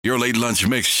Your late lunch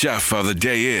mix chef of the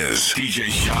day is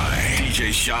DJ Shy.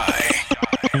 DJ Shy.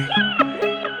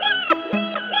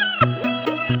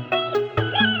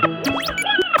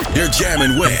 You're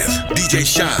jamming with DJ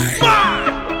Shy.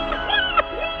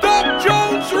 Doc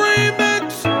Jones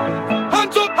remix.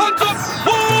 Hands up, walk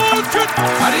it.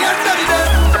 At the end of the day,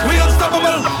 we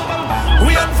unstoppable.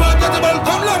 We unforgettable.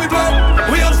 Come let me play.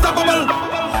 We unstoppable.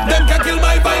 Them can kill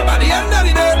my vibe. At the end of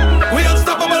the day, we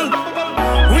unstoppable.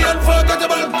 We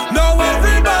unforgettable. Now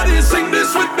everybody sing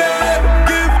this with me.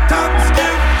 Give thanks,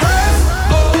 give praise.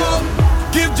 Oh,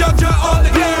 give Jaja all the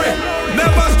glory.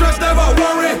 Never stress, never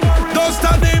worry. Don't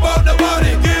study about the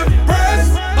body. Give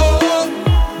praise. Oh,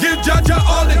 give Jaja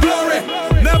all the glory.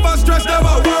 Never stress,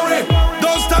 never worry.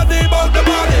 Don't study about the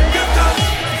body. Give thanks.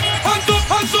 Hands up,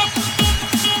 hands up.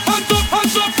 Hands up,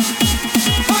 hands up.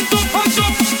 Hands up, hands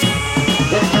up.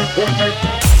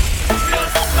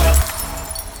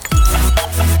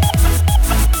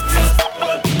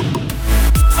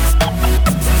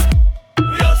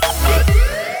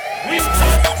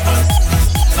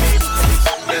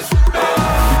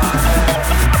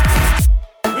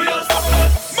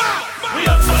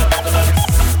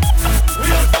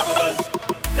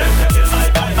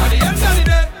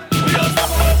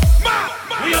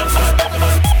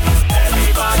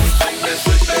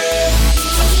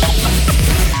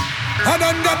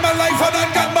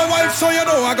 So you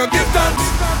know I gon' give thanks.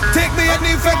 Take me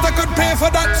any effect I could pay for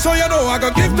that. So you know I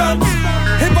gon' give thanks.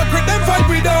 Hypocrite, them fight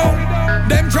we down.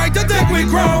 Them try to take we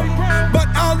crown, but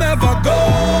I'll never go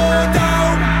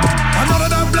down. I'm not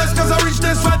damn blessed cause I reached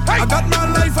this fat. I got my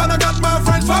life and I got my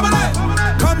friends, family.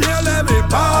 Come here, let me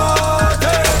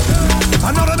party.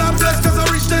 I'm not damn blessed cause I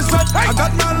reached this fat. I got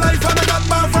my life and I got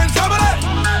my friends, family.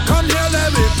 Come here,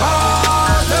 let me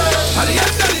party. At the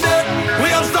end of the day, we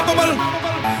unstoppable.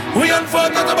 We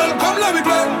unforgettable, come let me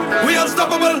play. We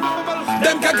unstoppable.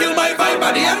 Them can kill my vibe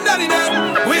at the end of the day.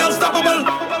 We unstoppable.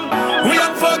 We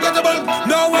unforgettable.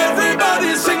 Now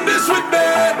everybody sing this with me.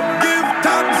 Give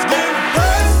thanks, give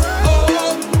praise.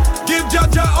 Oh, give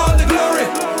Jaja all the glory.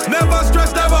 Never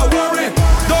stress, never worry.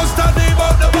 Don't study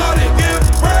about the body. Give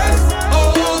praise.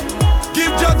 Oh,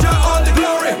 give Jaja all the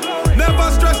glory.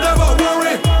 Never stress, never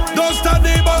worry. Don't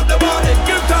study about the body.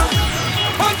 Give thanks.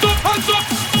 Hands up, hands up.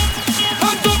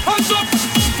 Hands up, hands up,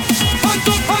 hands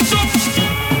up, hands up.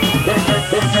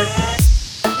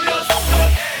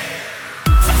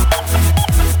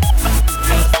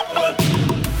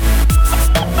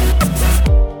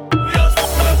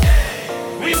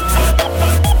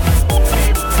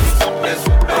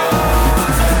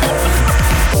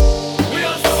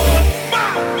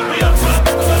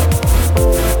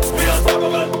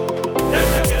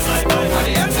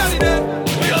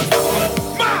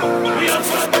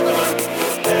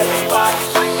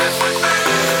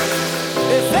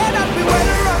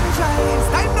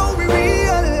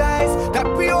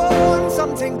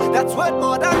 That's what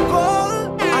more than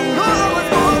gold. I know I was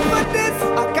born for this.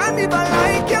 I can't even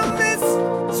like your miss.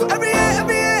 So every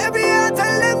year,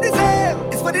 tell them the same.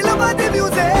 It's for the love of the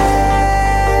music.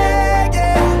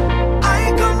 Yeah, I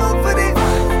ain't come up for this.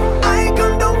 I ain't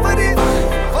come down for this.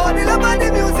 For the love of the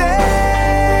music.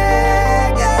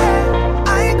 Yeah, I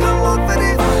ain't come up for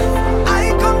this. I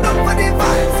ain't come down for the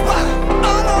vibes.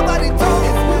 All over the town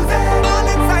is music. All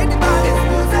inside the band is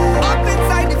music. Up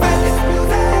inside the fence is music.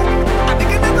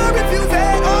 Refuse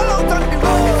it, all out on the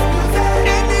road.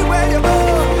 Anywhere you go,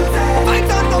 fight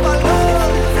on over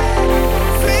love.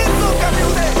 Sweet soca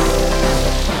music.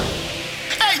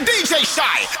 Hey DJ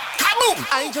Shy, kaboom!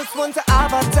 I just want to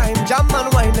have a time, jam and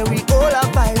wine, and we all a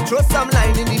vibe. Throw some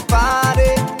line in the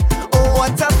party. Oh,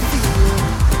 what a feeling!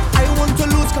 I want to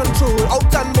lose control,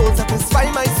 out and bold,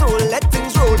 satisfy my soul. Let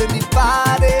things roll in the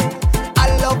party.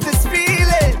 I love this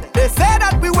feeling. They say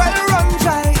that we well run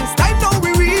dry. It's time now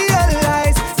we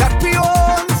realize that we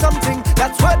own something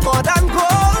that's worth more than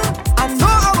gold. I know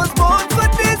I was born for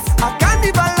this. I can't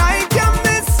even like your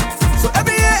miss. So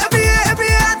every year,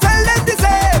 I tell them the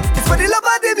same. It's for the love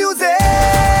of the music.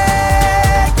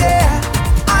 Yeah,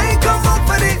 I ain't come up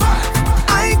for this.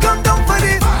 I ain't come down for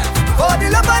this. For the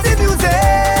love of the music.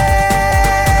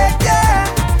 Yeah,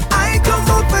 I ain't come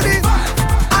up for this.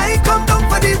 I ain't come down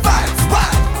for the vibes.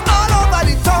 All over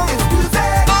the town is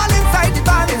music. All inside the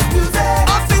band is music.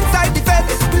 Up inside the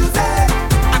fence is music.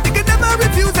 I think you never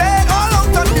refuse it. All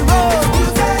out on the road.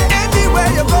 Anywhere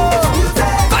you go,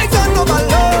 fight on over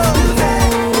love.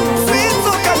 Sweet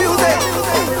soca music.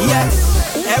 Yes,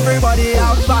 everybody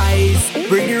have vibes.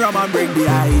 Bring the rum and bring the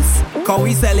ice. Cause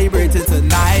we celebrating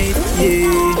tonight,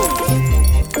 yeah.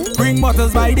 Bring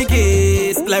bottles by the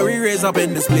case. Let we raise up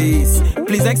in this place.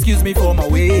 Please excuse me for my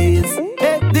ways.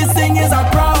 Hey, this thing is a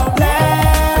problem.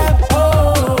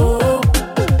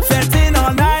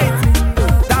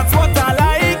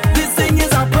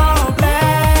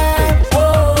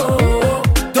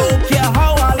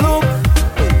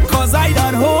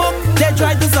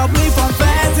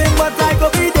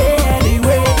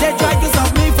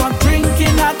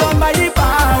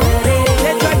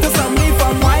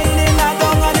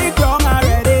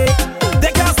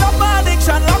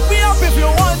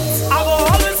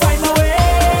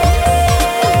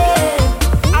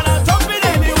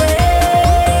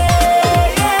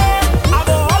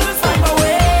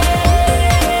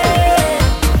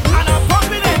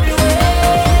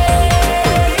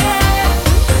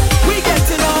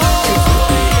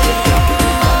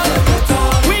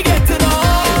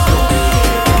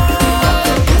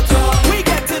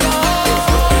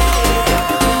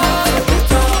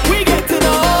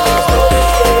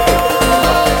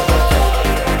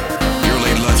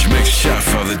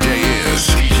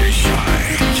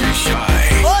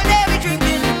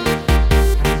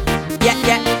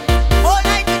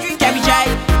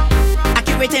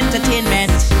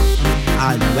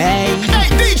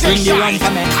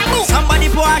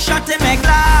 shot in my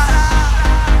glass.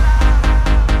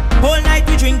 Whole night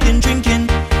we drinking, drinking.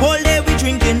 Whole day we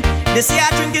drinking. They say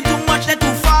I drinking too much, they too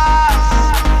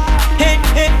fast. Hey,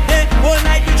 hey, hey. Whole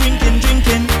night we drinking,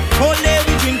 drinking. Whole day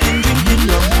we drinking, drinking.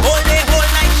 Whole day, whole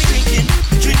night we drinking.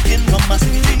 Drinking rum, must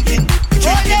be drinking.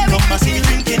 Drinking rum, must be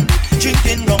drinking.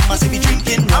 Drinking rum, must be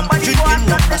drinking rum. Drinking rum,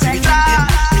 must be drinking.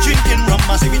 Drinking rum,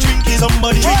 must be drinking.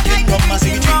 Somebody drinking rum, must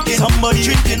be drinking. Somebody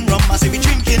drinking rum, must be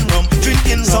drinking rum.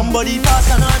 Drinking somebody pass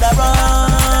another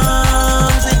rum.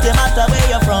 It don't matter where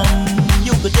you're from.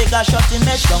 You could take a shot in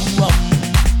that strong rum.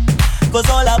 Cause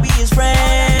all I be is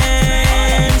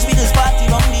friends. We just party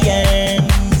from the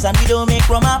ends. And we don't make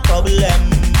rum a problem.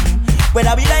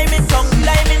 Whether we liming tongue, we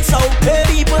liming soul. Hey,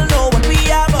 people know what we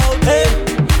about. Hey,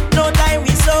 no time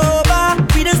we sober.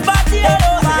 We just party all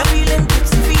over. You're feeling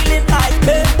tipsy, feeling high.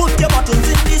 Hey, put your bottles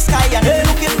in the sky. And hey,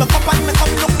 look in the cup and the cup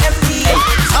look empty. Hey,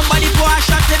 somebody pour a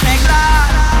shot in my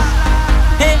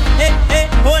glass. Hey, hey, hey.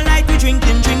 Whole night we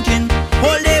drinking, drinking.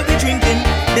 Whole day we drinking.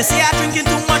 They say I'm drinking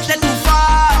too much, they too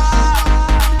fast.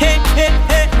 Hey, hey,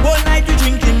 hey. Whole night we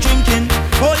drinking, drinking.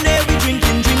 Whole day we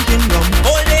drinking, drinking rum.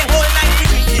 Whole day, whole night we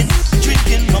drinking.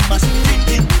 Drinking rum, must be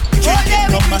drinking. Drinking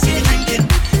rum, must be drinking.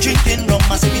 Drinking rum,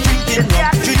 must be drinking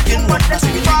rum. Drinking rum, must be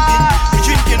drinking.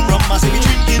 Drinking rum, must be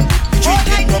drinking.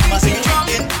 Drinking rum, must be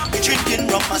drinking. Drinking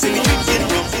rum, must be drinking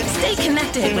rum. Stay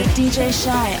connected with DJ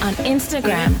Shy on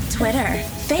Instagram, Twitter,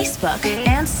 Facebook,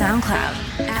 and SoundCloud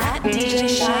at DJ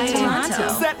Shy Toronto.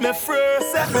 Set me free,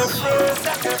 set me free,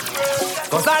 set me free.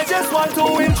 Cause I just want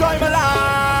to enjoy my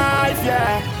life,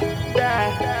 yeah.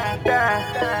 Yeah,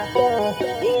 yeah, oh,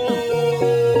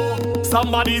 oh.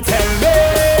 Somebody tell me,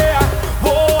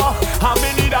 oh, I'm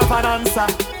in need of an answer.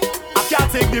 I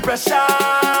can't take the pressure.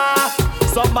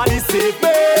 Somebody save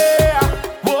me,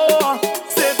 oh,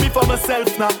 save me for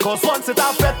myself now. Cause once it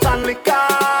I've bet and liquor,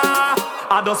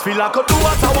 I just feel I could do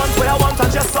what I want, where I want,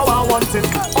 and just how I want it.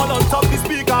 All on top the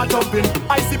speaker jumping,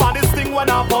 I see by this thing when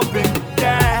I'm pumping,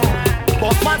 yeah.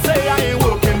 Boss man say I ain't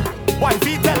working,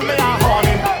 wifey tell me I'm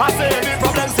horny. I say any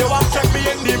problem, say what, check me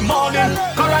in the morning.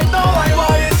 Cause right now I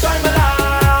want to enjoy my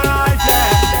life,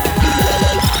 yeah.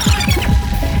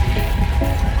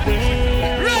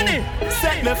 Ready?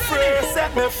 Set me free,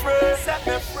 set me free, set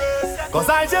me free. Cause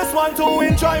I just want to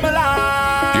enjoy my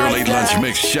life. Your late lunch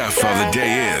mix chef of the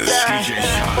day is DJ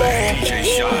Shy. DJ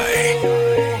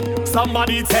Shy.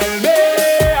 Somebody tell me,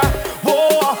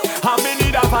 whoa, I'm in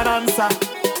need of an answer.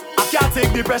 I can't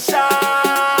take the pressure.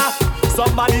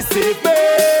 Somebody save me,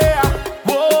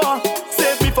 whoa,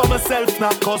 save me for myself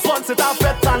now. Cause once it I've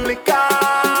bet and liquor,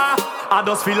 I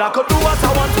just feel I could do what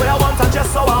I want, where I want, and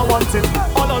just how I want it.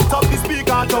 All on top the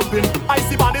speaker jumping, I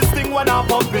see by this thing when I'm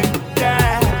pumping,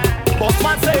 yeah. Boss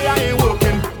man say I ain't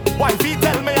working, wifey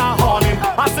tell me I'm horny.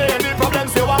 I say any problem,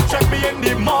 say what, check me in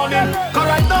the morning. Cause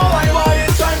right now I want to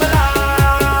enjoy my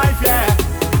life, yeah.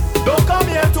 Don't come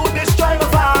here to destroy my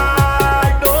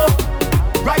vibe, no.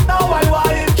 Right now I want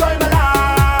to enjoy my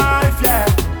life, yeah.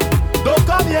 Don't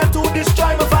come here to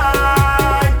destroy my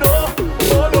vibe, no.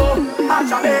 Oh no,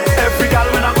 every girl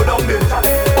when I go down there,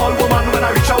 all woman when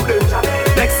I reach out there.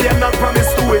 Next year I'm not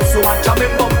promised to it, so I jam in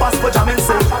bumpers for jamming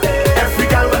say. Every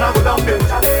girl when I go down there,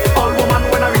 all woman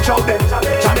when I reach out there.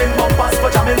 Jamming bumpers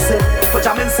for jamming say, for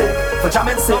jamming say, for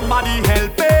jamming say. Somebody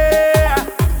help me,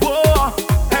 whoa,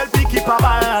 help me keep a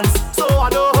balance, so I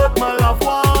don't hurt my loved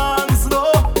ones,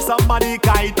 no. Somebody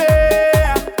guide me,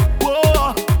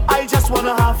 whoa, I just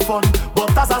wanna have fun,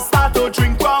 but as I start to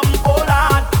drink rum, oh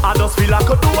Lord, I just feel I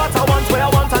could do what I want, where I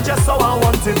want, and just how I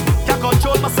want it. Can't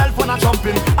control myself when I jump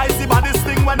in, I see by this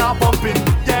thing when I'm pumping,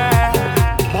 yeah.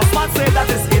 Boss man say that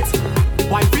is it,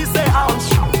 wifey say ouch.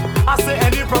 I say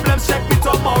any problems, check me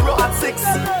tomorrow at 6.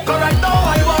 Cause right now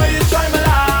I want to enjoy my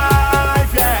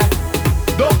life, yeah.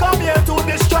 Don't come here to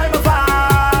destroy my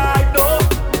vibe, no.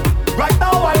 Right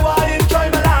now I want to enjoy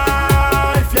my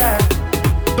life, yeah.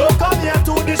 Don't come here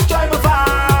to destroy my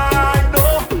vibe, no.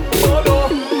 Oh no,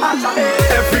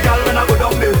 every girl when I go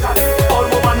down there, all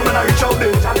woman when I reach out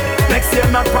there. Next year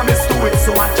not promised to it,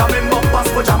 so I jam in bumpers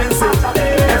for jamming say.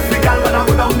 Every girl when I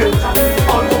go down there,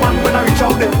 all woman when I reach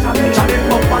out there. Jamming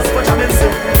bumpers for jamming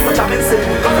say, for jamming say,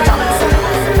 for jamming say.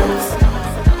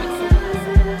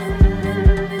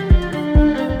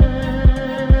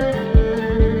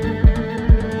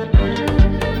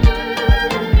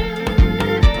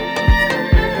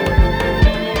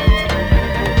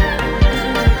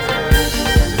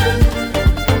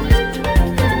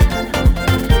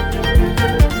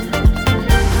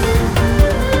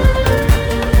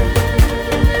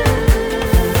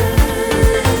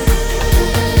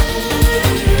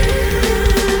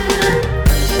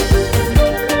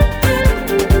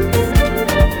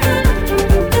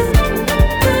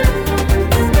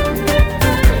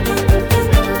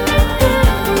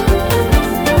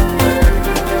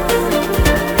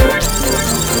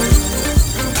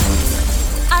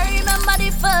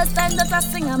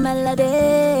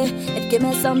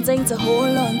 something to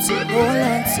hold on to, hold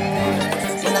on to.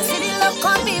 When I see the look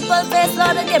on people's face,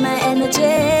 Lord, I give me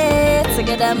energy to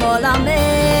get them all on me.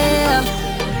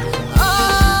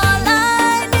 All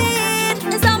I need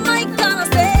is a mic on a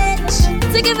stage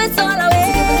to give it all away,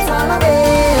 to give it all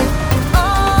away.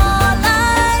 All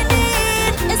I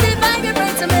need is the vibe you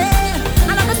bring to me,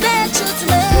 and I'm gonna stay true to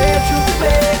me. Stay true to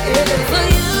me. For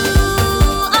you.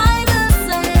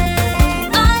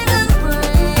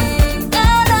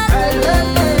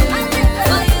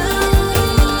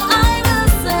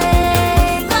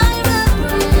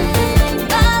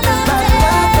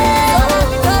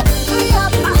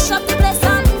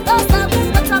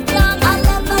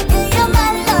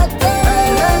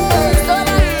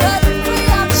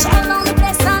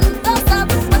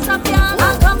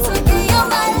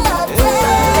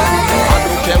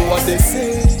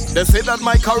 They say that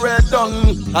my career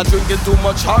done, I drinking too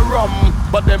much rum,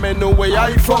 but them ain't no way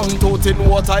I from. Toting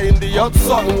water in the hot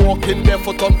sun, walking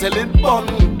barefoot until it bun.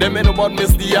 Them ain't no but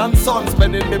miss the Anson,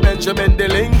 spending me Benjamin the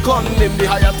Lincoln in the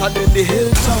Hyatt and in the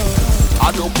Hilton.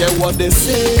 I don't care what they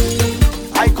say,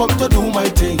 I come to do my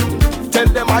thing. Tell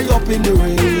them I up in the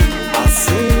ring. I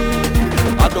say,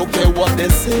 I don't care what they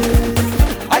say,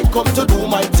 I come to do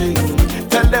my thing.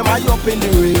 Tell them I up in the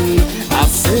ring. I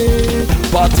say,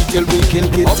 party till we kill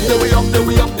it. Up the way, up the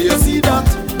way, up there. You see that?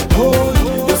 Oh,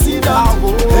 you see that?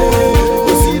 Hey,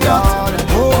 you see that?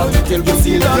 Party till we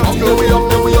see that. Up the way, up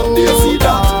the way, up there. You see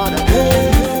that?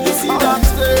 Hey, you see that?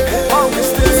 How we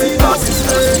stay? See that?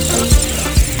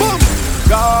 Boom!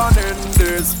 Gone in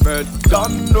this bed,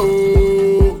 don't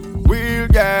know. We'll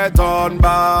get on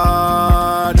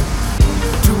bad.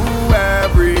 To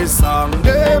every song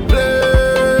they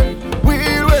play,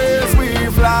 we'll raise we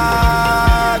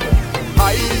flag.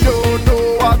 I don't know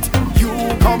what you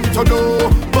come to know,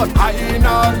 but I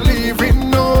not leaving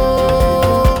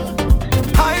no.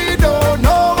 I don't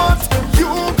know what you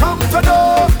come to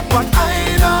know, but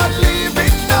I not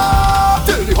leaving no.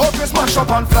 Till the hope is mash up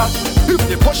and flat. If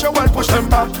they push you well, push them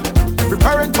back.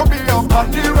 Preparing to be up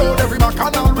on the road, every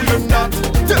bacchanal we in that.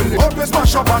 Till the hope is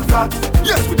mash up and flat.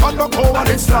 Yes, we can't look over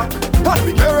it's slack. And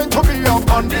we caring to be up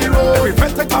on the road, every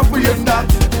fete we in that.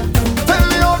 Tell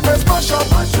the old best mash up,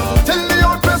 tell the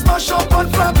old best mash up and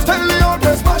flat. Tell the old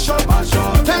best mash up,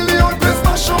 tell the old best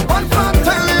mash up and flat.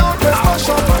 Tell the old best mash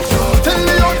up, tell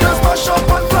the old best mash up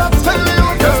and flat. Tell the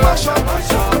old best mash up,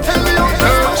 tell the old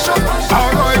best mash up.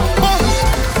 Alright,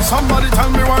 somebody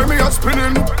tell me why me head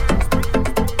spinning.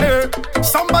 Hey,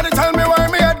 somebody tell me why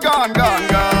me head gone.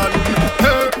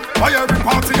 Hey, why every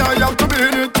party I have to be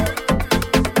in it?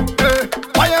 Hey,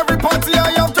 why every party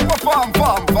I have to perform?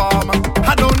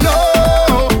 I don't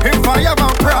know if I have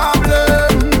a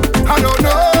problem. I don't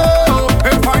know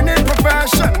if I need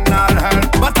professional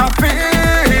help, but I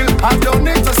feel I don't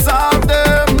need to solve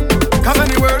them. Cause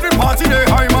anywhere the party they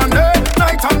I'm on day,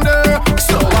 night and day.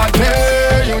 So I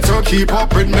dare you to keep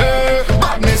up with me.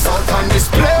 Badness out on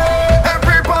display.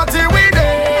 Every party we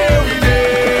there.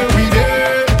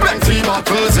 Plenty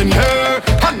bottles in here,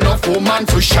 enough woman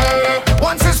to share.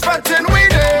 Once it's fetting we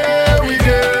there.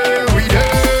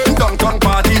 Downtown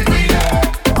party,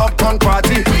 uptown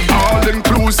party, all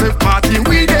inclusive party.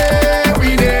 We there.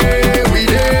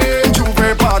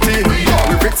 Juve party, we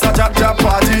fix a jab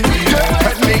party.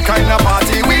 Let me kind of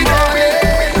party. We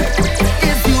there.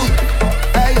 If you,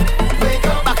 hey, wake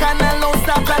up back and I don't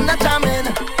stop and I'm jamming.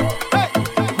 Hey,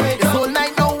 this whole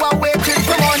night now I waiting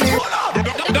for morning.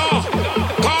 No,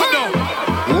 calm down.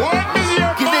 What is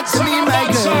your Give it to me, my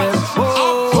girl.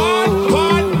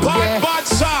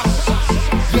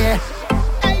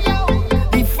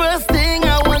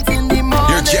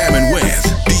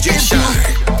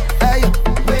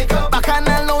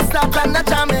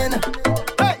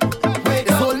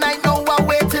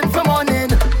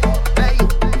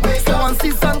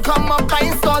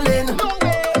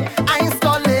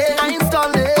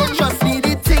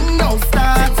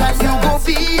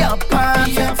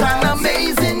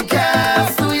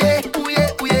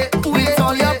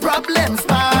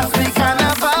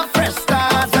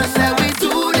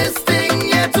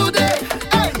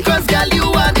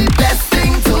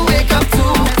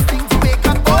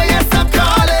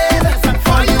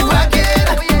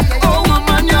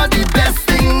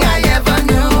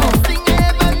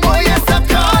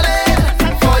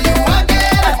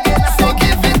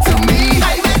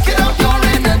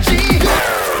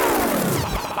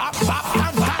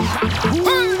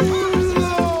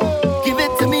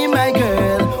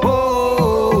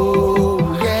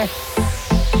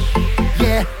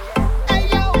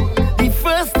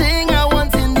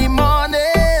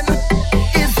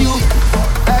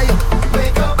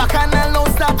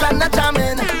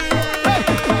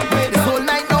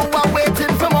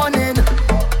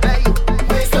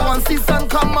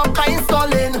 come up, I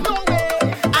installing.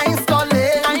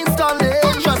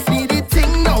 Trust me, the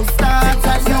thing don't start.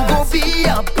 And you gon' be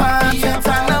a part of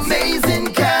an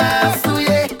amazing cast. Ooh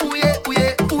yeah, ooh yeah, ooh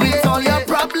yeah, ooh yeah. All your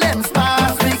problems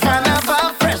past. We can have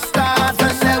a fresh start.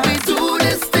 And then we do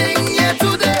this thing, yeah,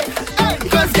 today.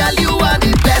 Cause girl, you are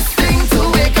the best thing to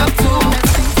wake up to.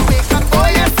 Oh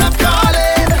yes, I'm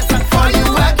calling for you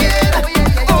again.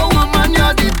 Oh woman,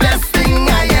 you're the best thing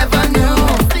I ever knew.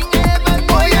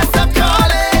 Oh yes, I'm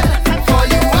calling for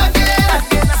you again.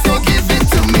 So give it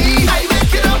to me. I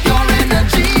waking up your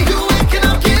energy. You waking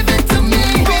up, give it to me.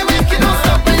 We waking up,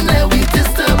 stopping there. We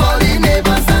disturb all the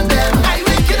neighbors and them. I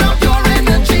waking up your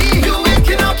energy. You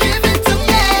waking up, give it to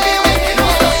me. We waking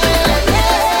up, stopping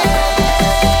there.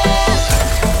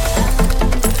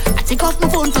 I take off my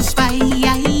phone to spy.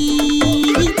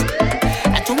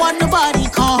 I don't want nobody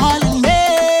calling me. I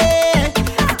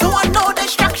don't want no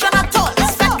distraction at all.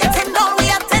 It's like getting all the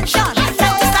attention. Time to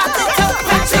start to talk.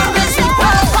 Routine is the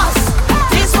purpose.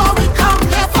 This what we come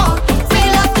here for.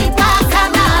 Fill up the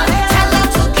bacchanal. Tell them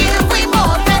to give we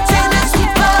more. Routine is the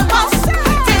purpose.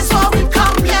 This what we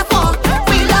come here for.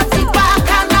 Fill up the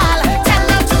bacchanal. Tell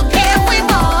them to give we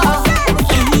more.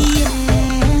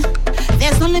 Yeah.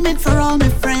 There's no limit for all my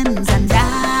friends and I.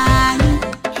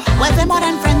 Well, they're more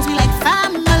than friends, we like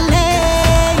family.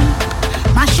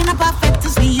 Mashing up our fete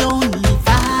is the only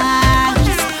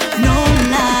vibes, no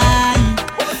lie.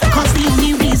 Cause the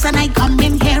only reason I come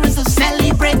in here is to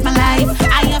celebrate my life.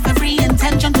 I have every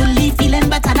intention to leave feeling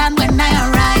better than when I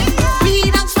arrived. We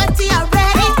done sweaty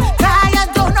already, tired,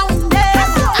 don't know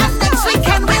them. And next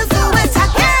weekend we'll do it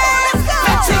again.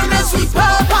 Fetting is we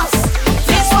purpose.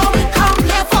 This what we come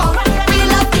here for. We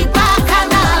love the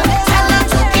bacchanal. Tell them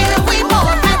to give we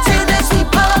more. Fetting is we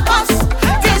purpose.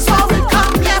 This what we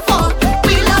come here for.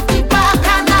 We love the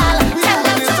bacchanal. Tell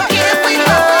them to give we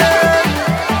more.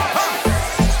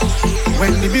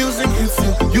 When the music hits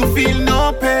you, you feel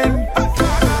no pain.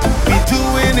 We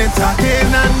doing it again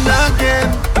and again.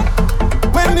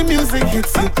 When the music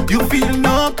hits you, you feel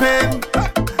no pain.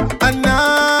 And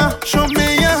now, show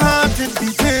me your heart is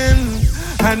beating,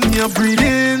 and you're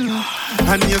breathing,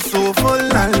 and you're so full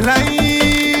of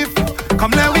life.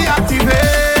 Come let we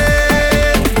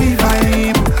activate the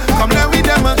vibe. Come let we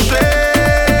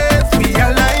demonstrate we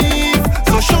alive.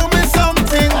 So show me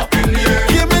something,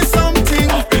 give me something,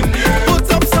 put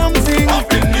up something,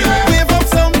 wave up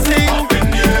something.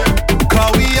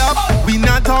 Cause we up, we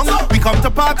not down. We come to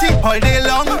party all day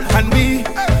long, and we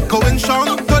going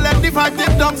strong. Don't let the vibe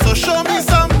get down. So show me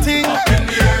something,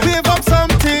 wave up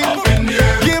something,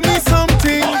 give me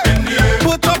something,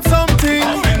 put up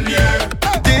something.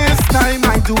 This time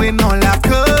I doing all I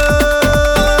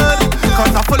could,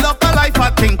 cause I full up my life, I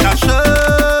think I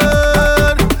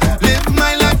should live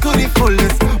my life to the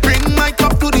fullest, bring my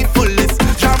cup to the fullest,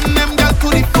 jam them girls to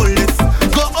the fullest,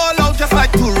 go all out just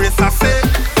like tourists. I say,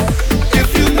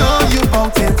 if you know you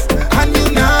bout it and you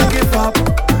not give up,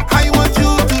 I want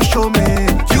you to show me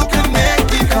you can make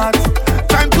the cut.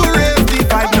 Time to raise the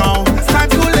vibe now, it's time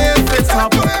to lift it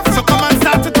up. So come on,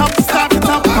 start it up, start it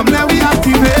up. Come let we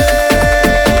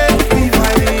activate the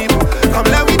vibe. Come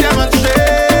let we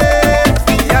demonstrate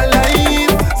we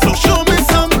alive. So show me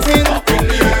something,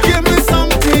 give me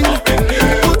something,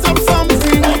 put up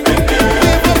something,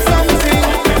 wave up something.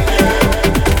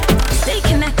 Stay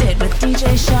connected with DJ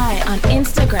Shy on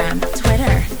Instagram,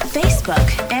 Twitter, Facebook,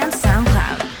 and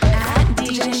SoundCloud at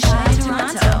DJ Shy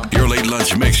Toronto. Your late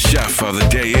lunch mix chef of the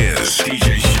day is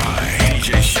DJ Shy.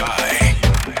 DJ Shy.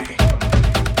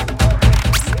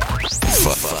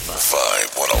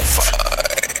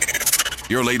 5105.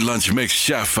 Your late lunch mix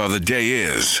chef of the day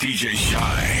is DJ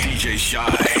Shy. DJ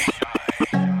Shy.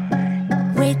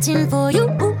 Waiting for you,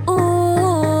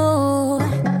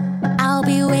 I'll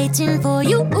be waiting for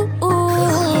you,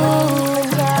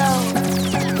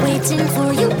 waiting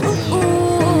for you.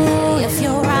 If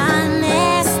you're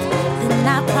honest, then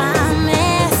I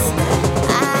promise.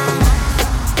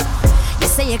 You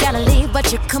say you gotta leave,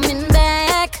 but you're coming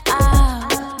back.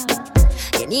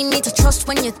 You need me to trust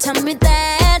when you tell me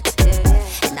that.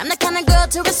 And I'm the kind of girl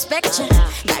to respect you.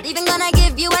 Not even gonna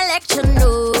give you a lecture,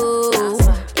 no.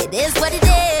 It is what it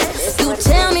is. You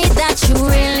tell me that you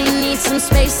really need some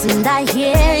space, and I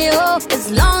hear you. As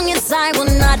long as I will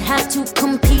not have to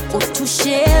compete or to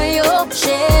share you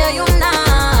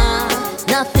now.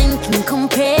 Nothing can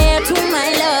compare to my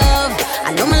love.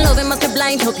 I know my loving must be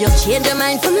blind. Hope you'll change your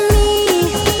mind for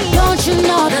me. Don't you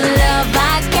know the love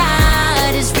I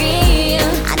got is real?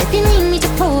 And if you need me to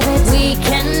prove it, we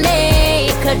can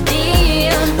make a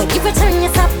deal. When you return,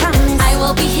 yes, I promise I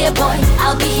will be here here, boy.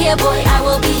 I'll be here, boy. I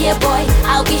will be here, boy.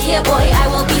 I'll be here, boy. I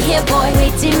will be here, boy.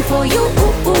 Waiting for you.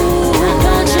 Ooh, ooh.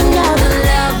 Don't you know the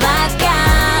love I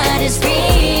got is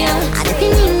real? And if you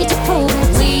need me to prove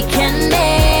it, we can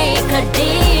make a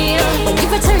deal. When you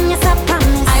return, yes, I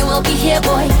promise. I will be here,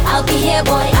 boy. I'll be here,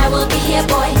 boy. I will be here,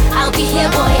 boy. I'll be here,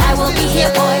 boy. I will be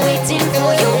here, boy. Waiting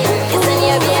for you. Listen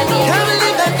here, baby. Can't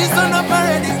believe that this sun up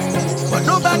already, but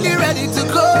nobody ready to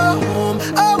go home.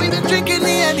 Oh, we been drinking the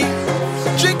Henny,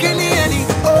 drinking the Henny.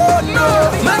 Oh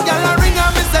no, my gal a ring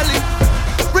on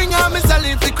me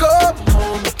selling to go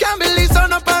home. Can't believe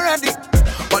sun up already,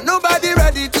 but nobody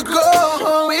ready to go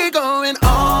home. We going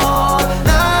all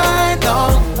night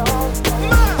long.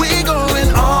 We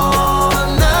going all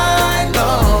night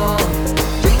long.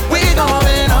 We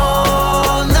going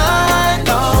all night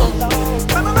long.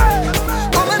 All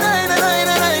night,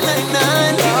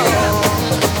 night long.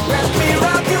 Let me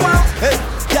rock you out. Hey,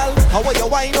 gal, how are you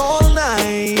wine all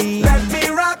night? Let me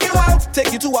rock you out.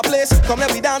 Take you to a place, come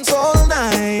let me dance all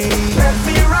night. Let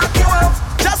me rock you out.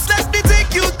 Just let me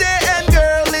take you there, and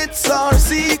girl, it's our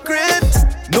secret.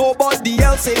 Nobody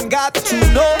else ain't got to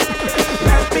know.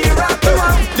 Let me rock you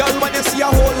out. Girl, when you see a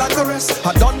whole lot of rest,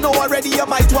 I don't know already, you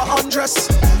might want undress.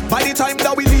 By the time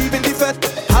that we leave in the fete,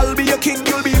 I'll be your king,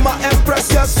 you'll be my empress,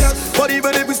 yes, yes. But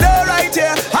even if we stay right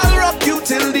here, I'll rock you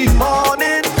till the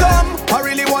morning come. I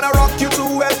really wanna rock you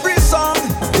to every song. I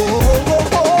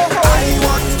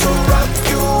want to rock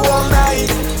you all night.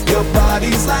 Your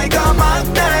body's like a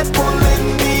magnet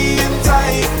pulling me in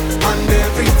tight. And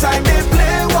every time they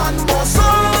play one more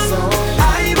song,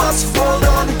 I must hold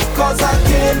on, cause I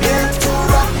came here to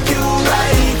rock you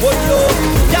right.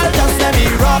 Y'all just let me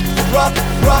rock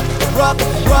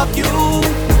you.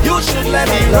 You should let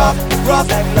me rock you.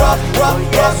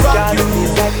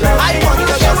 I want to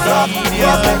just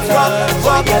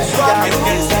rock you.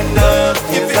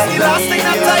 If it's the last thing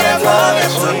that I ever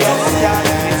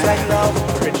do.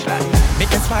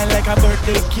 Make it smile like a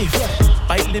birthday gift.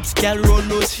 Bite lips, girl, roll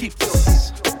those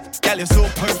hips. Girl, you're so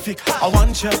perfect. I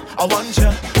want you,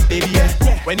 baby,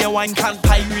 yeah. When your wine can't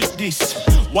pirate this.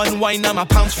 One wine, I'm a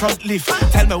pounds front lift.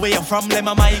 Tell me where you're from, let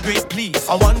me migrate, please.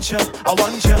 I want you,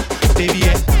 baby,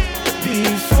 yeah.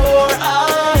 Before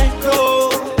I go,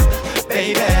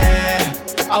 baby,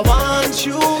 I want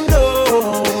you to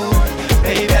know,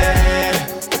 baby,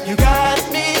 you got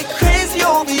me crazy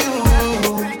over you.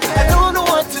 I don't know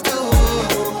what to do,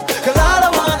 cause all I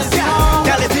want is you.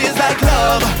 Girl, it feels like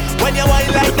love when you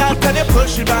whine like that and you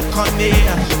push it back on me.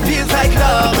 Feels like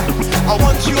love, I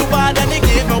want you bad and you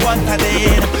give me what I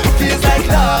need. Feels like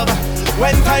love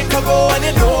when time to go and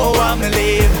you know I'm gonna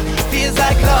leave. Feels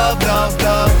like love. Girl,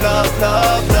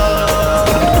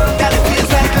 it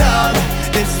feels like love.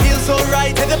 This feels so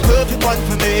right and the perfect one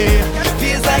for me.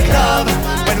 Feels like love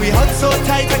when we hug so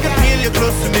tight I can feel you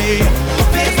close to me.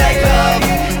 Feels like love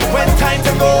when time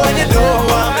to go and you know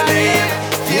I'm gonna leave.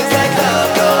 Feels like love.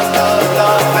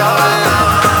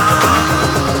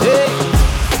 Hey,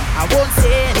 I won't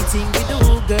say anything we do,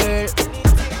 girl.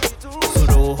 So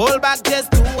don't hold back,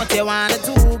 just do what you wanna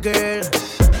do, girl.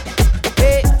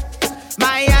 Hey,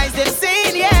 my eyes them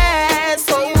saying yes,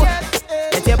 so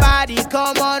let your body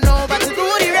come on over to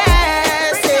do the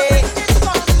rest. Hey,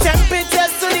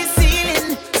 temperatures to the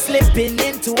ceiling, slipping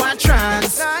into a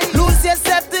trance. Lose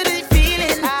yourself to the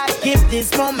feeling, give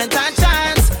this moment a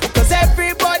chance. Cause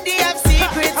everybody have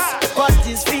secrets, but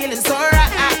this feeling so right.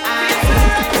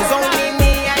 It's only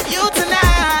me and you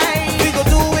tonight. We gon'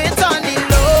 do it on the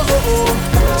low,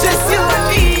 just you and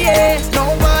me, yeah.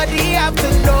 Nobody have to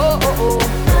know.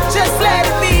 Just let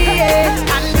it be, yeah,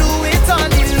 and do it on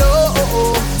the low.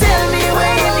 Tell me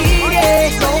where you need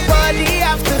it. Nobody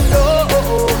have to know.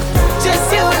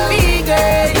 Just you and me,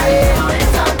 girl, yeah.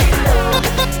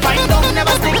 Wine don't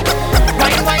never stick.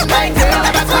 Wine, my girl,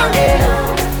 never quit,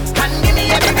 yeah. And give me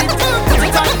everything. Put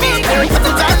it on me, girl. Put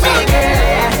it on me,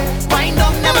 girl. Wine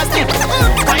don't never stick.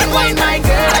 Wine, my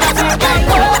girl, never quit.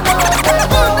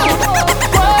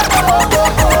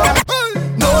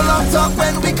 No long talk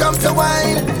when we come to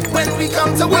wine. When we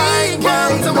come to wine,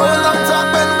 come to wine. No long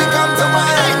talk when we come to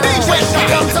wine. When we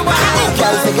come to wine,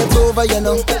 girl, take it over, you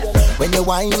know. When you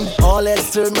whine, all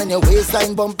heads turn. When your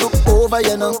waistline bump, look over,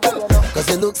 you know. Cause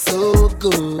you look so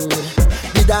good.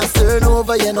 The dance turn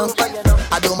over, you know.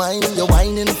 I don't mind you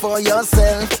whining for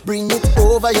yourself. Bring it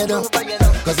over, you know.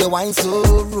 Cause you whine so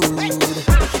rude.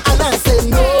 And I say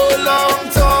no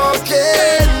long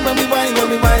talking. When we whine, when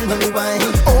we whine, when we whine.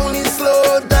 Only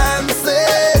slow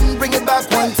dancing. Bring it back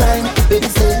one time. Baby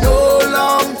say no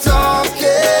long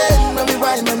talking. When we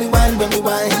whine, when we whine, when we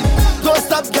whine. Don't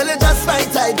stop, girl, you just fight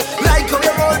tight. Like how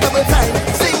you roll double time.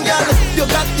 Sing, girl, you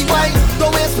got the wine.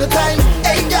 Don't waste your time.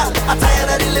 Hey, girl,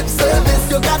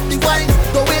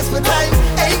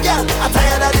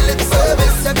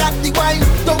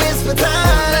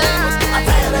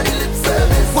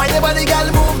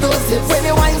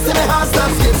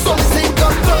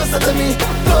 closer to me,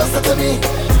 closer to me.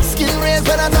 Skin raise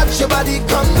when I touch your body,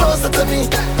 come closer to me,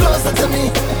 closer to me.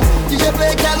 DJ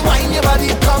play can wine your body,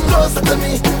 come closer to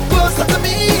me, closer to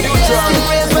me. Skin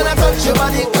raise when I touch your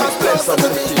body, come closer to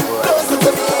me, closer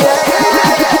to me.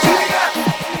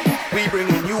 We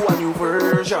bringing you a new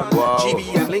version.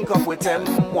 GBM link up with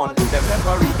M1. Them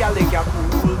temporary gal they can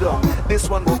cool down. This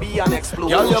one will be an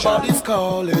explosion. Girl, your body's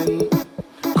calling,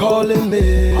 calling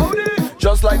me.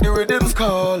 Just like the rhythm's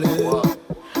calling,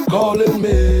 calling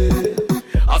me.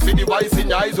 I see the voice in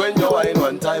your eyes when you whine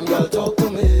one time, girl, talk to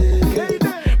me.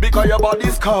 Because your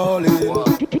body's calling,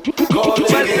 calling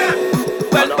me.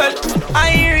 Well,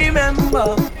 I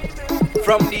remember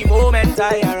from the moment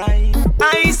I arrived,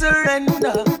 I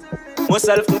surrender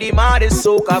myself to the maddest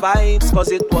soca vibes.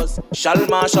 Cause it was Shal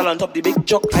Marshall on top the big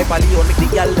chuck. Hyperleo make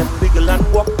the gal them wiggle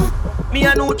and walk. Me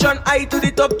and Uchan eye to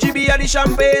the top, GB and the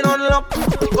champagne unlock.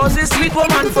 Cause the sweet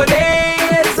woman for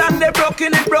days, and they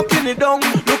broken it down.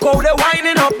 Look how they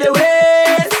winding up the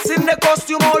waist, in the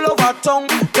costume all over tongue.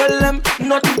 Tell them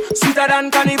nothing sweeter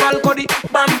than carnival. Cause the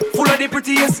band full of the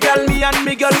prettiest gal. Me and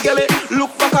me girl get me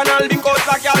look back on all because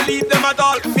I can't leave them at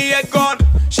all. Me head gone.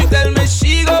 She tell me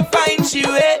she go find she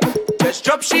way. Just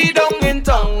drop she down in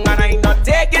tongue, and I not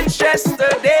taking stress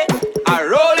today. I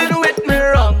rolling with me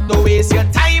wrong. Don't waste your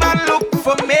time and look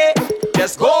for me.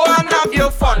 Just go and have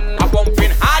your fun. I'm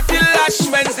bumping hard till Ash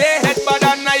Wednesday. Head bad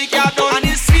and I can't done. And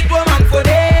it's sweet woman for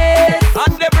days.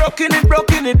 And they broken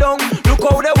it down. Look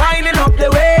how they winding up the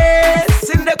waist,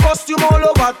 in the costume all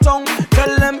over tongue.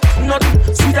 Tell them nothing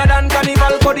sweeter than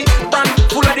carnival. Cause the band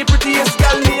full of the prettiest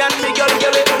girl. Me and me girl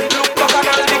get it. Look back and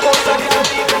all the coast of the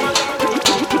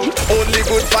only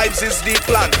good vibes is the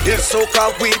plan. It's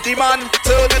soca we demand.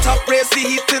 Turn it up, raise the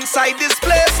heat inside this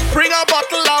place. Bring a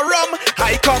bottle of rum.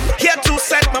 I come here to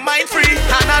set my mind free,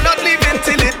 and I'm not leaving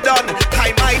till it done.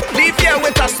 I might leave here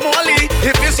with a smallie.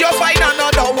 If it's your find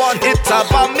another one, it's a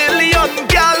million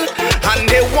gal, and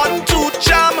they want to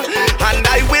jam. And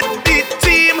I with the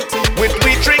team, with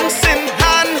we drinks in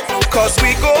hand. Cause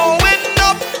we going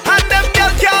up, and them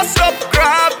gal can't stop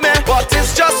grab me. But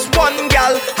it's just one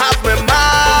gal, have me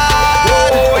mad.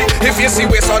 If you see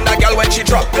waist on that gal when she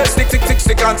drop, stick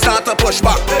and start to push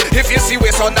back. If you see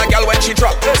waist on that gal when she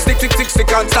drop, stick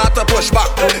and start to push back.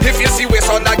 If you see waist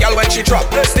on that gal when she drop,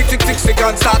 stick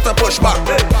and start to push back.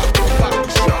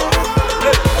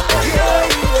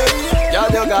 Y'all,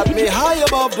 you got me high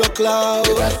above the clouds.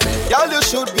 Y'all, you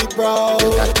should be proud.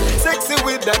 Sexy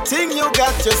with that thing you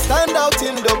got, you stand out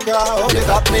in the crowd. You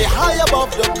got me high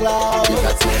above the clouds.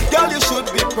 Y'all, you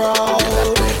should be proud.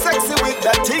 Sexy with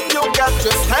that thing you got,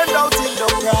 you stand out in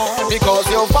the crowd. Because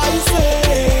your voice,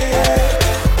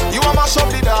 you are mash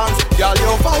up the dance. Y'all,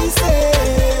 your voice,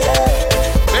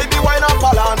 baby, why not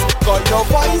balance? Cause your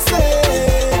voice,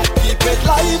 keep it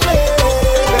lively.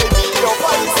 Baby, your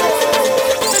voice.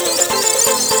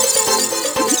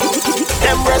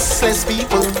 Them restless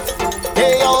people,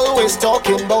 they always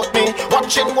talking about me,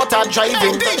 watching what I'm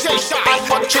driving, and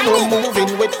watching who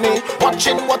moving with me,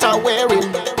 watching what I'm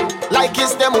wearing, like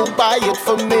it's them who buy it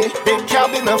for me. They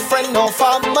can't be my friend or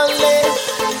family.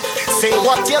 Say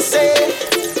what you say,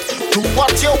 do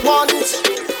what you want.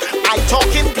 I talk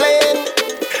in plain,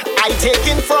 I take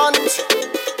in front.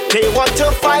 They want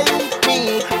to fight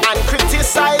me and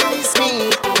criticize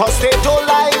me, cause they don't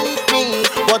like me.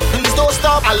 But please don't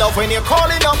stop. I love when you're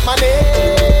calling up my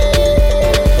name,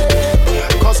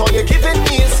 cause all you're giving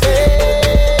me is fame.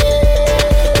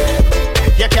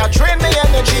 You can't drain my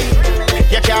energy,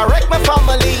 you can't wreck my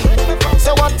family.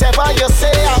 So whatever you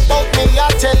say about me,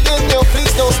 I'm telling you,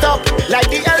 please don't stop. Like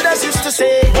the elders used to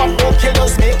say, what more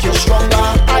killers make you stronger.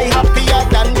 I happier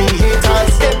than the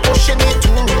haters. They pushing me to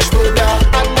reach further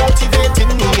and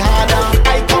motivating me harder.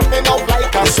 I coming out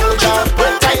like a soldier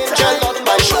with an angel on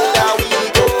my shoulder. We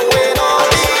going on.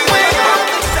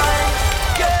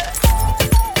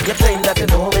 You claim that you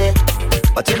know me,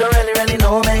 but you don't really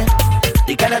know me.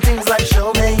 The kind of things like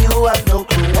show me, you have no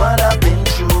clue what I've been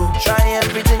through. Try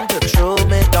everything to throw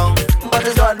me down, but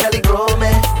it's not really grow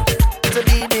me to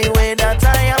be the way that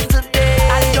I am today.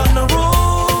 I don't know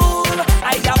rule,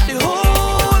 I have the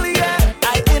whole, yeah.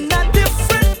 I'm in a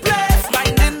different place,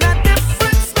 mind in a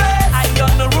different space. I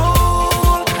don't know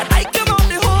rule, and I come on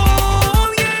the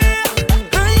whole, yeah.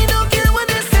 I don't care what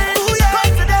they say, Ooh, yeah.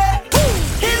 cause today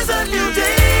is a new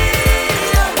day.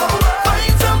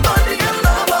 Find somebody you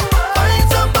love, find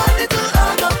somebody to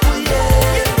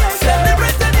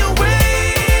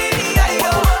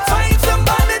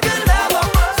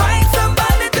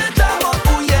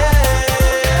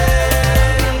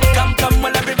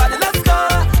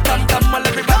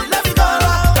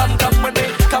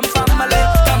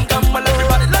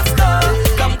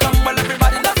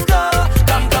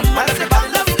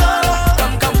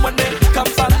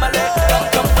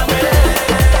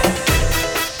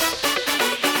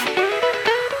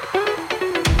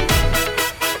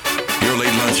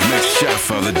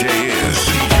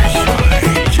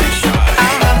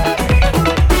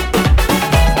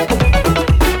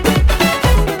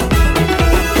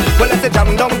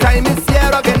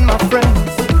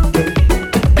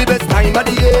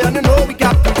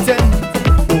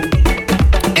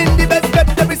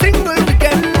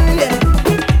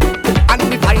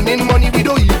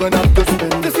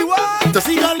To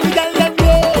see all the girl them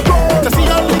roll, to see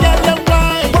all the girl them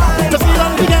wine, to see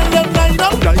all the girl them line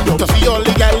up, to see all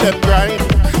the girl them grind,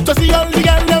 to see all the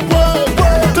girl them roll,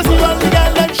 to see all the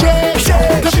girl them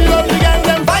shake, to see all the girl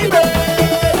them vibrate.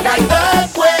 Like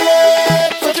that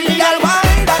way, so see the girl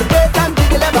wine that way and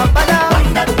jiggle it bamba now,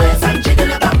 wine that way and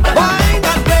jiggle it bamba, wine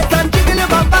that way and jiggle it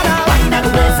bamba now, wine that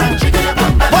way and jiggle it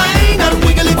bamba, wine and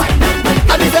wiggle it,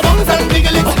 and it's a bounce and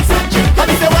jiggle it,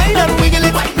 and it's a wine and wiggle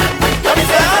it.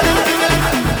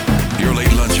 Your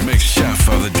late lunch mix chef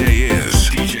of the day is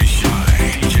DJ Shy.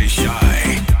 DJ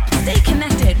Shy. Stay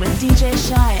connected with DJ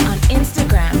Shy on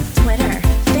Instagram, Twitter,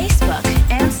 Facebook,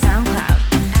 and SoundCloud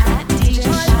at DJ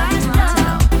Shy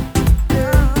Toronto.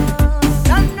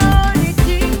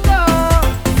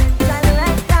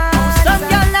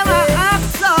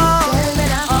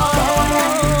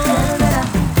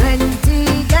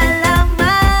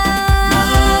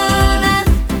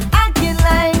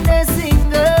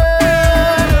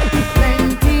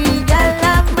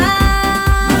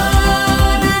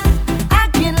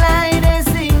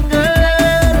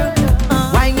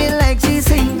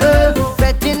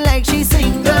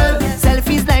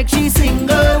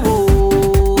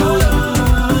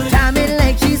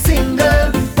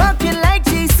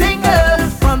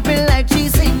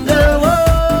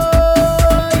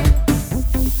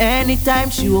 Anytime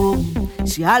she home,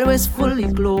 she always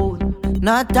fully clothed,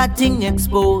 not that thing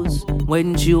exposed.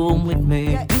 When she home with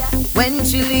me, when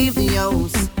she leave the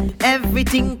house,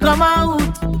 everything come out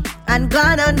and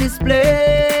gone on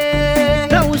display.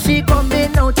 Now she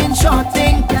coming out in short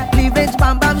thing, cleavage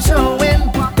bam bam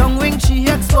showing, tongue ring she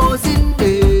exposing.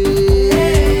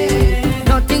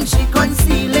 Nothing she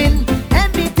concealing,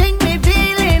 everything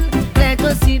revealing, clear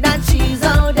to see that she's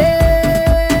out there.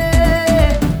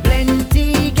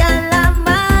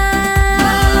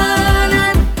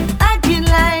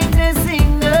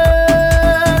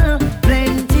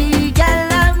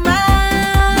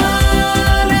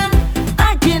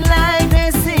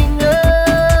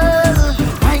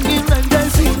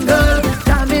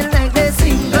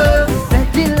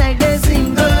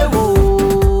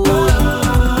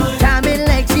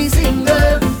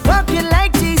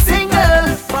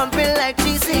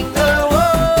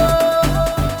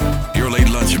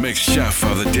 Chef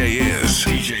of the day is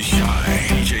DJ Shy.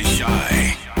 DJ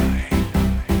Shy.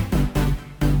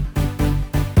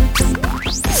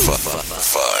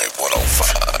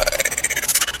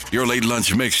 5105. Your late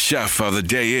lunch mix chef of the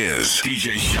day is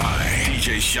DJ Shy.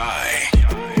 DJ Shy.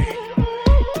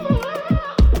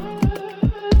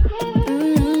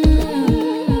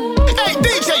 Hey,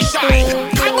 DJ Shy.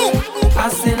 Come on. I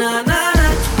say na na na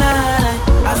na na.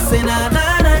 I say na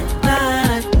na na na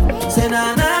na. Say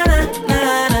na na.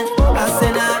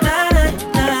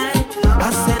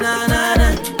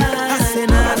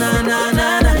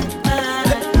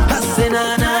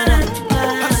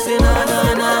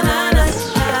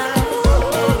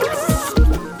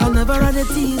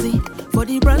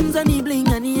 Brands and the bling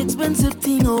and the expensive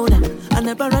thing, oh that. I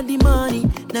never had the money,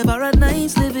 never had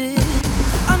nice living.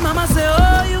 And mama say,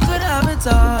 oh, you could have it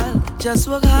all, just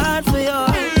work hard for yours.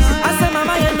 I say,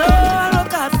 mama, you know I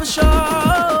work hard for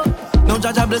sure. Now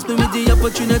Jaja bless me with the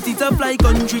opportunity to fly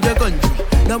country to country.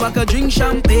 Now I could drink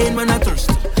champagne when I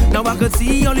thirsty. Now I could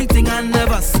see only thing I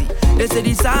never see. They say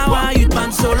this how I youth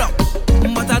man so long.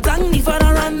 But I thank me for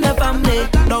the run the family.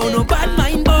 Now no bad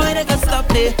mind boy they can stop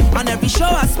me. On every show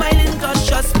I smiling cause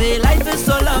trust me, life is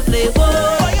so lovely.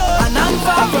 Whoa, and I'm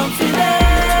far from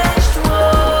finished.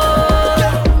 Whoa,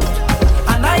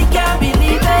 and I can't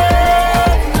believe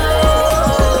it. No,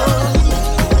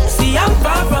 see I'm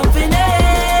far from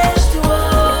finished.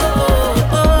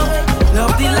 Whoa,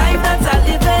 love the life that I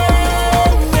live in.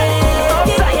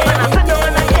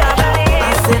 I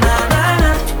say na na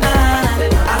na na.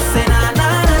 I say na na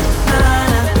na na.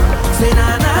 Say na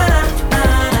na na na.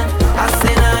 I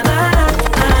say na na na.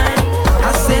 I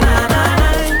say na na na.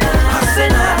 I say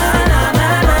na na na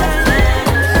na.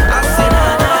 I say na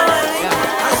na na.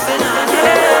 I say na na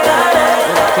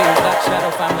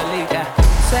na.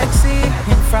 Sexy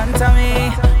in front of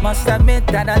me. Must admit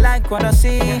that I like what I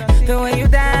see. The way you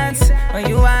dance, when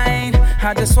you whine,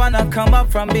 I just wanna come up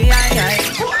from behind.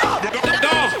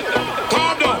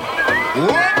 Calm down.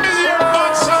 What is your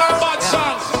bad song? Bad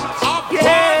song.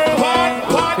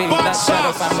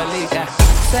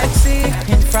 Sexy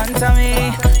in front of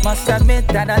me. Must admit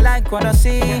that I like what I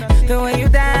see. The way you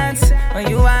dance, when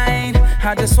you whine,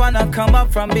 I just wanna come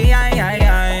up from behind.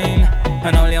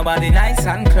 And hold your body nice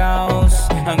and close,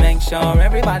 and make sure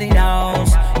everybody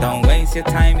knows. Don't waste your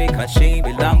time because she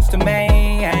belongs to me.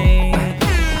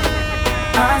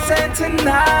 I said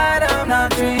tonight I'm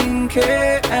not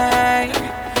drinking.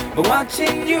 But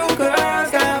watching you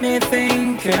girls got me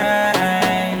thinking.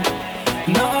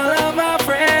 And all of my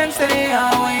friends, they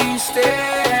are wasted.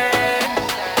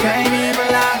 Can't even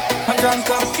lie, I'm drunk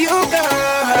off you,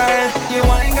 girl. You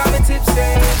ain't got me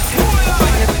tipsy.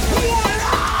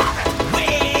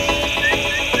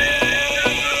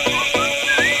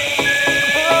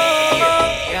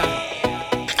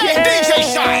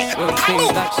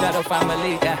 Black Shadow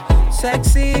family, yeah.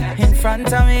 Sexy in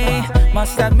front of me.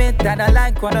 Must admit that I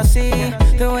like what I see.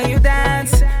 The way you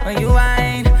dance, when you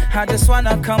whine, I just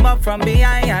wanna come up from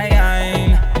behind.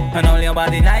 And hold your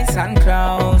body nice and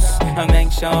close, and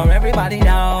make sure everybody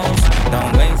knows.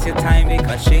 Don't waste your time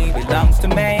because she belongs to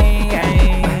me.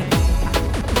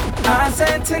 I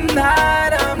said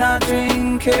tonight I'm not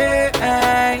drinking,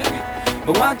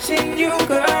 but watching you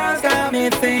girls got me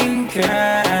thinking.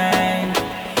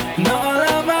 And all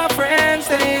of my friends,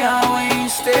 they are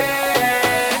wasted.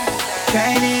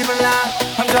 Can't even lie,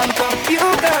 I'm drunk off you,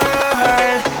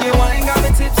 girl. You ain't got me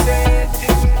tipsy.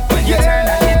 When you turn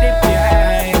on your dip,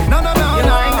 yeah. No, you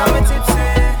ain't got me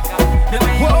tipsy. The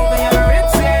way you move your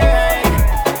hips, yeah.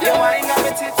 You ain't got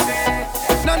me tipsy.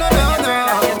 No, when you turn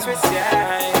on your twist,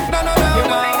 yeah. You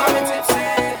ain't got me tipsy.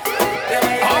 The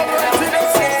way you move your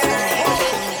hips, yeah.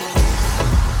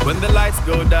 When the lights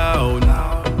go down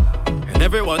and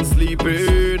everyone's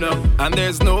sleeping and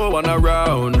there's no one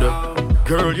around,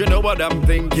 girl, you know what I'm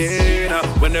thinking.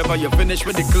 Whenever you finish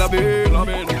with the clubbing,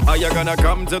 are you gonna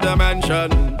come to the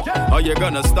mansion? Are you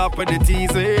gonna stop with the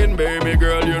teasing? Baby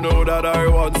girl, you know that I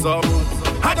want some.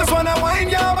 I just wanna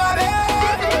wind your body,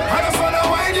 I just wanna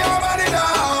wind your body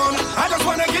down. I just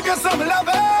wanna give you some love,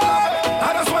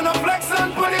 I just wanna flex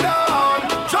and put it on.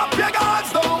 Drop your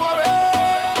guards, don't worry.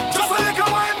 Just a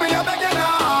little wine, me I beg you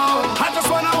now. I just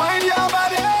wanna wind your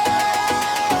body.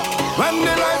 When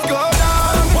the lights go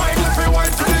down, wine your free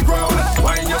wine to the ground.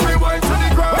 Wine your free wine to the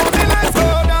ground. When the lights go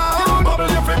down, bubble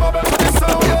your free bubble to the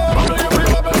sound. Bubble your free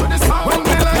bubble to the sound. When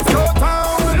the lights go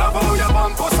down, love how your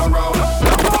bumper surround.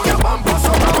 Love how your bumper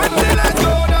surround. When the lights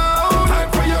go down, time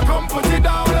for you come put it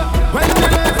down. When the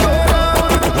lights go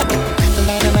down, the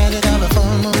light of magic of a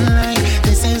full moonlight.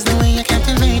 This is the way you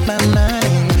captivate my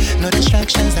mind. No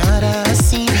distractions, not I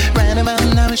see. Right about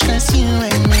now, it's just you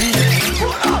and me.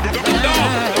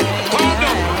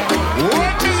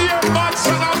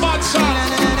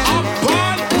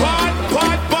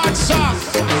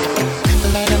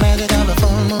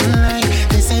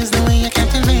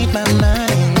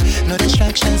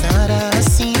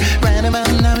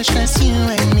 Just you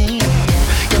and me.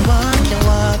 You walk,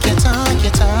 you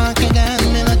talk, you got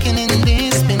me looking in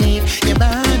disbelief. Your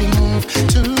body move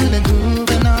to the groove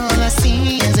and all I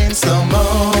see is in slow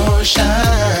motion.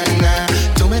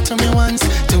 Do it to me once,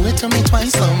 do it to me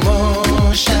twice, slow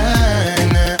motion.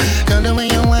 Girl, the way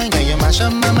you whine, girl, you mash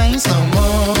up my mind, slow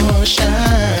motion.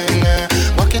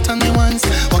 Walk it on me once,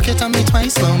 walk it on me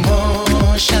twice, slow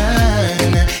motion.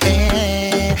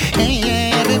 Hey, hey,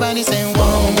 yeah, everybody say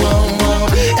whoa, whoa, whoa.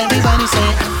 Everybody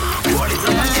say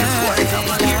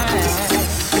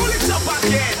pull it up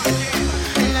again.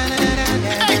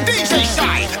 Hey, DJ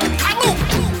Shine, come on.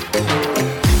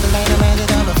 The light of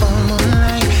magic of a full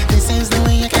moonlight. This is the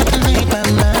way you captivate my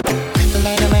mind. The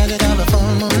light of magic of a full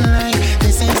moonlight.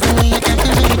 This is the way you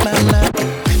captivate my mind.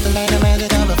 The light of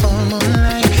magic of a full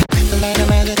moonlight. The light of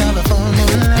magic of a full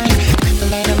moonlight. The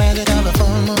light of magic of a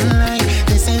full moonlight.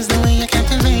 This is the way you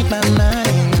captivate my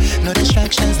mind. No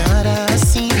distractions, not I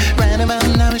see. Right about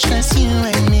now, it's just you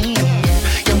and me.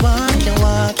 You walk,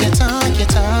 you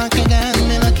talk, you got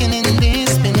me looking in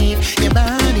disbelief. Your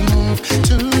body move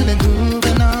to the groove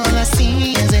and all I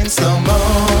see is in slow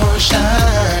motion.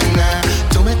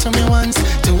 Do it to me once,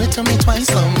 do it to me twice,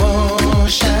 slow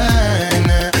motion.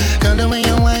 Girl, the way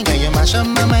you whine, girl, you mash up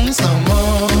my mind, slow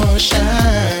motion.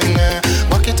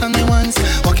 Walk it on me once,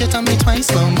 walk it on me twice,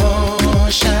 slow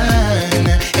motion.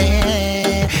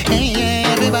 Hey, hey,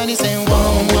 yeah, everybody say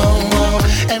whoa, whoa, whoa.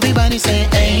 Everybody say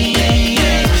hey, hey,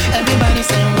 hey. Everybody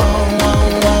say whoa,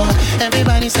 whoa, whoa.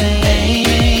 Everybody say hey,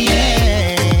 hey,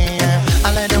 hey.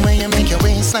 I like the way you make your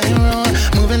waistline roll.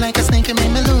 Moving like a snake, you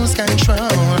make me lose control.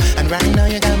 And right now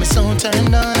you got me so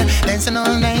turned on. Dancing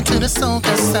all night to the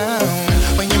soca sound.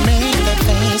 When you make that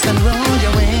face and roll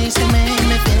your waist, you make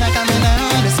me feel like I'm in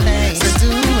outer space. So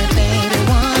do it, baby,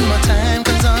 one more time,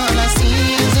 cause all I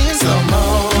see is in slow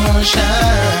motion.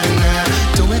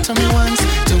 Do it to me once,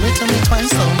 do it to me twice,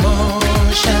 slow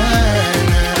motion.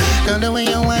 Girl, the way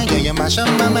you whine, girl, you mash up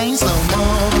my mind, slow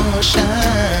motion.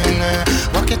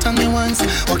 Walk it on me once,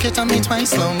 walk it on me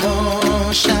twice, slow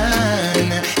motion.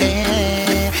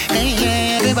 Hey, hey,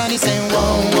 yeah, everybody say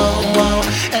whoa, whoa, whoa.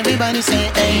 Everybody say,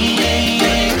 hey, hey,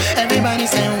 hey. Everybody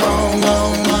say, whoa,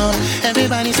 whoa, whoa.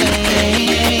 Everybody say, hey,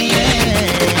 hey,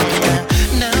 hey.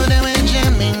 Now that we're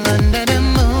jamming under the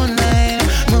moonlight,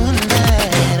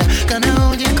 gonna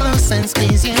hold you close and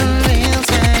squeeze you real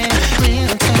tight,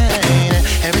 real tight.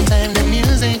 Every time the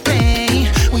music play,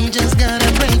 we just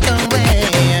gotta break away.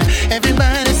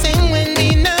 Everybody sing with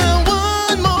me now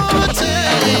one more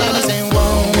time. Everybody say,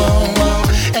 whoa, whoa, whoa.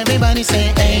 Everybody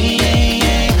say, hey, hey,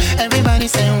 hey. Everybody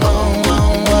say, whoa,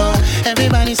 whoa, whoa.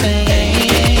 Everybody say, hey,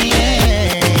 hey,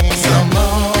 hey. Slow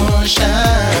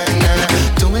motion.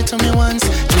 Do it to me once,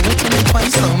 do it to me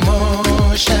twice. Slow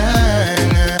motion.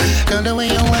 Girl, the way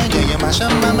you whine, girl, you mash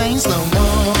up my mind. Slow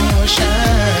motion.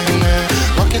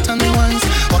 Walk it on me once,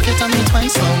 walk it on me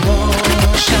twice. Slow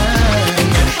motion.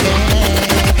 Hey,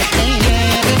 hey, hey.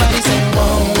 Everybody say,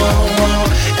 whoa, whoa, whoa.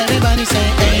 Everybody say,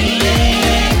 hey, hey,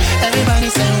 hey. Everybody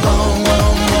say, whoa, whoa,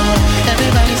 whoa.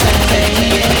 Everybody say, hey,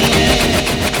 hey,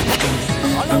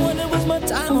 hey. All I wanted was my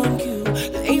time on cue.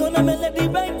 Lay on a melody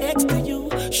right next to you.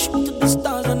 Shoot to the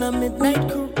stars on a midnight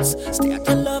cruise. Stay at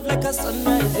your love like a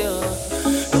sunrise, yeah.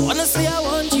 Don't wanna say I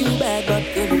want you back, but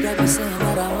girl, you got me saying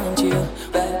that I want you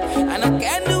back. And I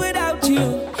can't do without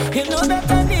you. You know that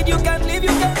I need you, can't leave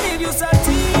you,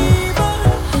 sativa.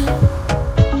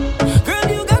 Girl,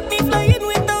 you got me flying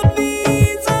without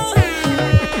visa.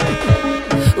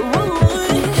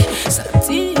 Ooh,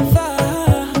 sativa.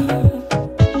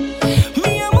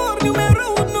 Mi amor, numero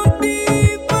uno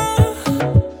diva.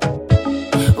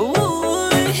 Ooh,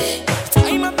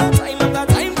 time after time after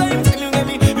time, you get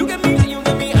me, you get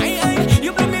me, high.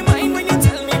 You blow me mind when you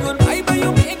tell me goodbye, but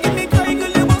you making me cry,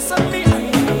 girl, you must have me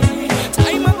high.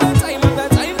 Time after time after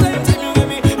time, you get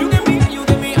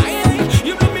me, high.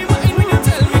 You blow me mind when you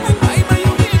tell me goodbye, but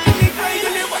you making me cry,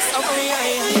 girl, you must have me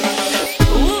high.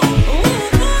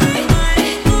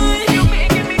 You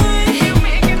making me,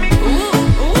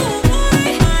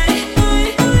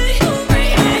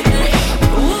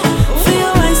 Feel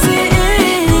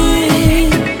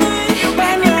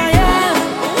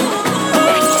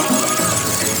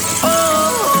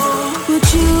I see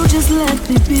would you just let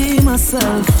me be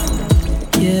myself?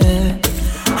 Yeah,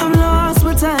 I'm lost,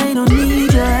 but I don't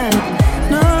need your help.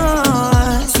 No,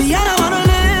 see, I don't wanna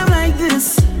live like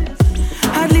this.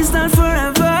 At least not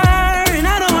forever. And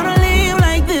I don't wanna live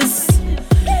like this.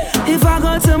 If I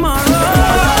go tomorrow,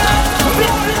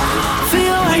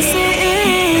 feel I see.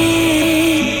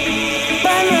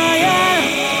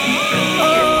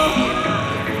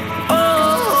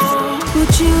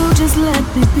 Would you just let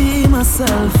me be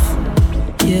myself?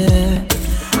 Yeah,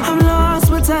 I'm lost,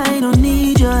 but I don't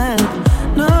need your help.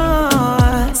 No,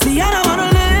 see, I don't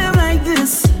wanna live like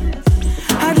this.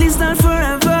 At least not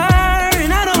forever.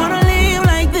 And I don't wanna live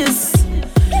like this.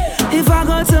 If I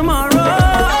go tomorrow,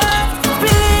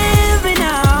 believe me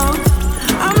now,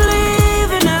 I'm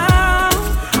leaving now.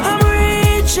 I'm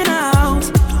reaching out.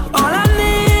 All I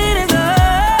need is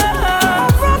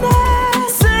love. Running,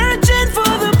 searching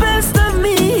for the best of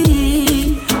me.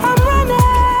 I'm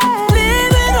running,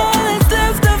 leaving all that's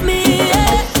left of me.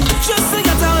 Yeah. Just to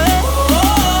get away.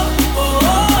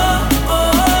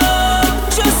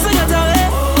 Just to get away.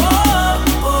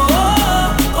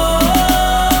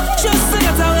 Just to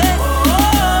get away.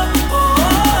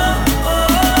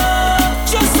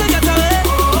 Just to get away.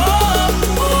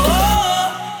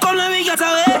 Come let me get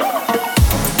away.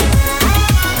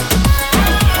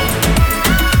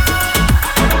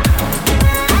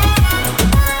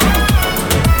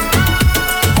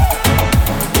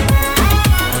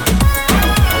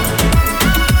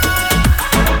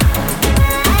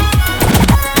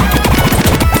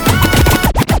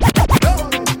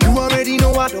 You already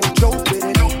know I don't joke with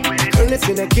it. Girl, it's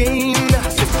in a game.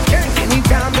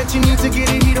 Anytime that you need to get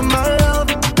a heat of my love,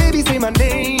 baby, say my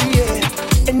name,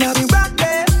 yeah. And I'll be right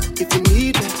there if you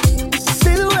need me.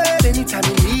 Say the word anytime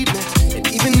you need me. And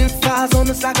even if I was on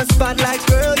the soccer spotlight,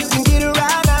 girl, you can get it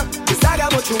right now. Cause I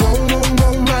got what you want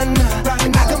right now.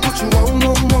 And I can put you on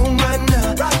right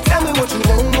now. Tell me what you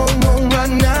want right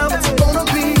now. What's it gonna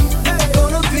be?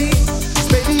 Gonna be. 'Cause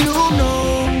baby, you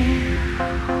know.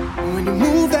 When you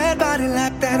move that body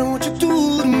like that, what you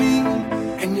do to me,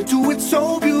 and you do it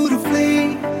so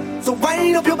beautifully. So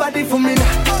wind up your body for me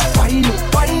now.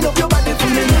 Wind up your body for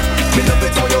me now. Me love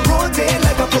it how you rotate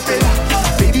like a propeller.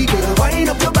 Baby girl, wind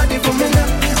up your body for me now.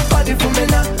 Body for me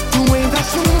now. You ain't got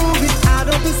to move it out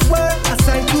of this world. I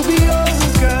signed to be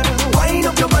yours, girl. Wind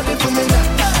up your body for me now.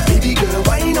 Baby girl,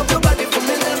 wind up your body for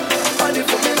me now. Body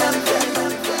for me now.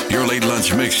 Your late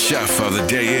lunch mix chef of the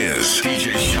day is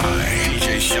DJ Shy.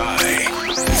 DJ Shy.